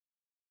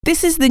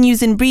This is the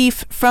news in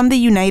brief from the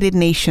United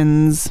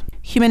Nations.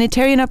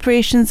 Humanitarian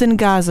operations in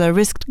Gaza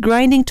risked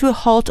grinding to a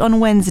halt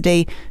on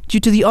Wednesday due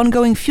to the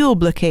ongoing fuel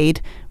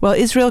blockade, while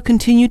Israel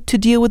continued to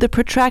deal with a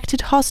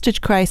protracted hostage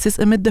crisis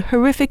amid the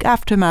horrific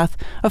aftermath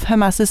of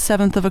Hamas's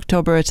 7th of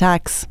October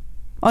attacks.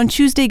 On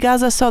Tuesday,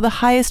 Gaza saw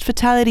the highest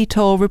fatality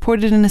toll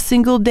reported in a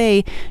single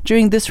day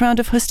during this round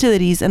of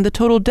hostilities, and the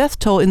total death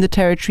toll in the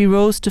territory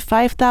rose to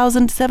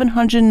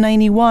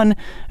 5,791,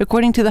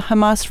 according to the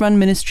Hamas-run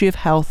Ministry of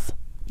Health.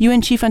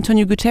 UN Chief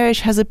Antonio Guterres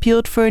has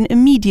appealed for an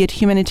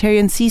immediate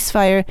humanitarian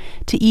ceasefire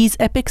to ease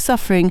epic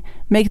suffering,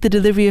 make the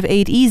delivery of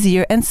aid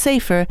easier and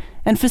safer,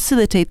 and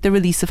facilitate the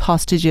release of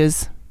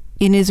hostages.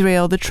 In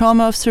Israel, the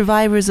trauma of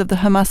survivors of the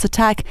Hamas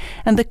attack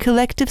and the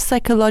collective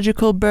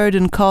psychological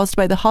burden caused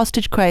by the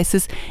hostage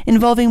crisis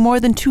involving more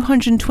than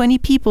 220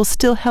 people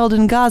still held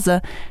in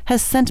Gaza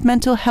has sent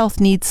mental health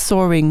needs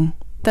soaring.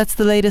 That's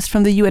the latest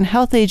from the UN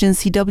Health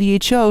Agency,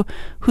 WHO,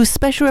 whose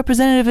special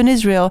representative in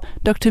Israel,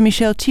 Dr.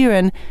 Michel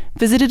Tiran,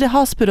 visited a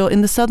hospital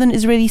in the southern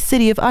Israeli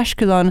city of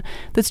Ashkelon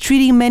that's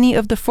treating many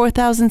of the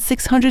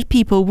 4,600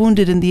 people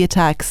wounded in the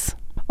attacks.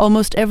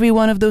 Almost every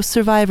one of those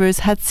survivors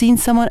had seen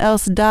someone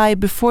else die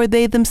before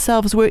they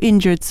themselves were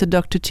injured, said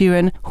Dr.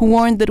 Tiran, who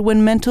warned that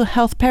when mental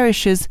health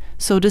perishes,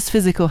 so does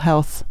physical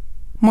health.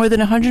 More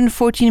than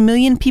 114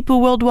 million people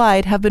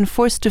worldwide have been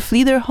forced to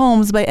flee their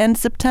homes by end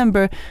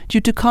September due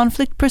to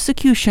conflict,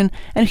 persecution,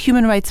 and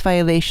human rights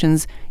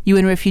violations,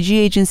 UN refugee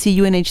agency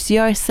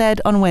UNHCR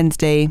said on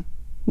Wednesday.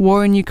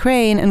 War in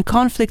Ukraine and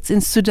conflicts in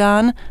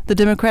Sudan, the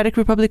Democratic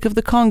Republic of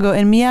the Congo,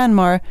 and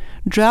Myanmar,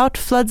 drought,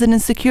 floods, and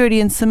insecurity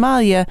in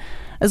Somalia,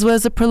 as well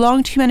as a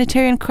prolonged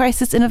humanitarian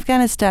crisis in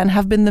Afghanistan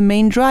have been the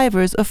main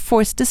drivers of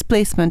forced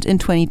displacement in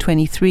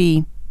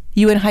 2023.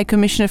 UN High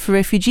Commissioner for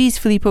Refugees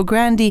Filippo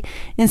Grandi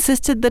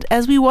insisted that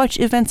as we watch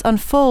events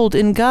unfold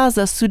in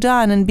Gaza,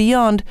 Sudan, and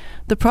beyond,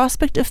 the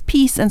prospect of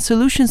peace and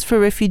solutions for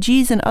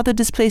refugees and other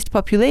displaced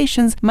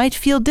populations might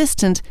feel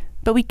distant,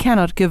 but we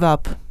cannot give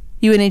up.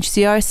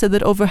 UNHCR said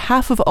that over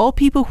half of all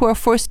people who are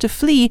forced to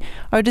flee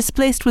are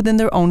displaced within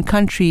their own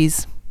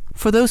countries.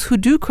 For those who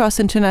do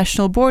cross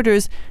international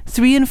borders,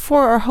 3 in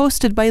 4 are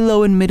hosted by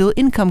low and middle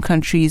income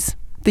countries.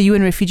 The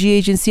UN Refugee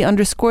Agency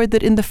underscored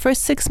that in the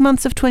first 6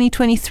 months of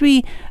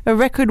 2023, a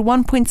record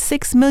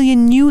 1.6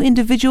 million new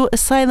individual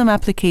asylum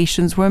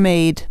applications were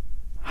made.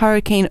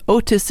 Hurricane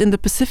Otis in the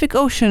Pacific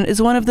Ocean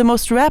is one of the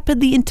most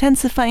rapidly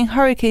intensifying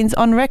hurricanes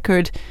on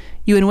record,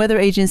 UN weather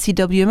agency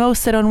WMO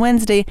said on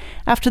Wednesday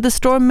after the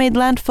storm made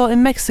landfall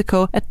in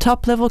Mexico at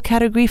top-level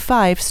Category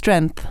 5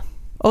 strength.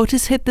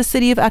 Otis hit the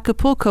city of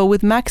Acapulco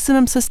with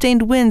maximum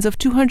sustained winds of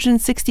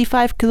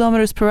 265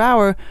 kilometers per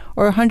hour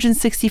or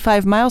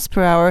 165 miles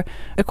per hour,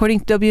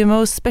 according to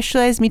WMO's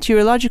Specialized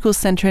Meteorological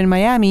Center in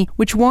Miami,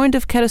 which warned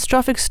of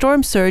catastrophic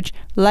storm surge,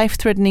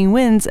 life-threatening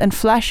winds, and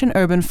flash and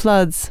urban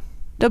floods.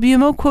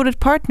 WMO quoted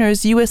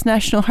partners U.S.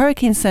 National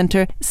Hurricane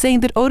Center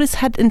saying that Otis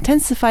had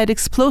intensified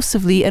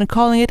explosively and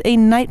calling it a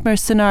nightmare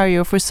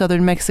scenario for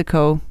southern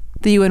Mexico.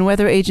 The UN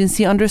Weather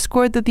Agency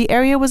underscored that the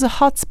area was a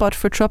hotspot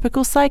for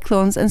tropical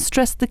cyclones and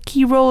stressed the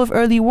key role of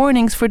early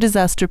warnings for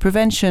disaster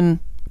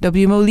prevention.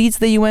 WMO leads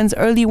the UN's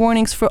Early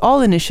Warnings for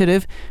All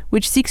initiative,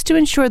 which seeks to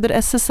ensure that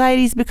as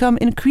societies become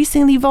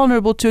increasingly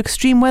vulnerable to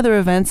extreme weather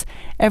events,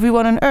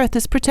 everyone on Earth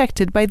is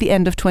protected by the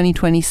end of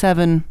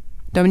 2027.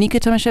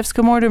 Dominika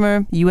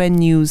Tomaszewska-Mortimer, UN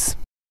News.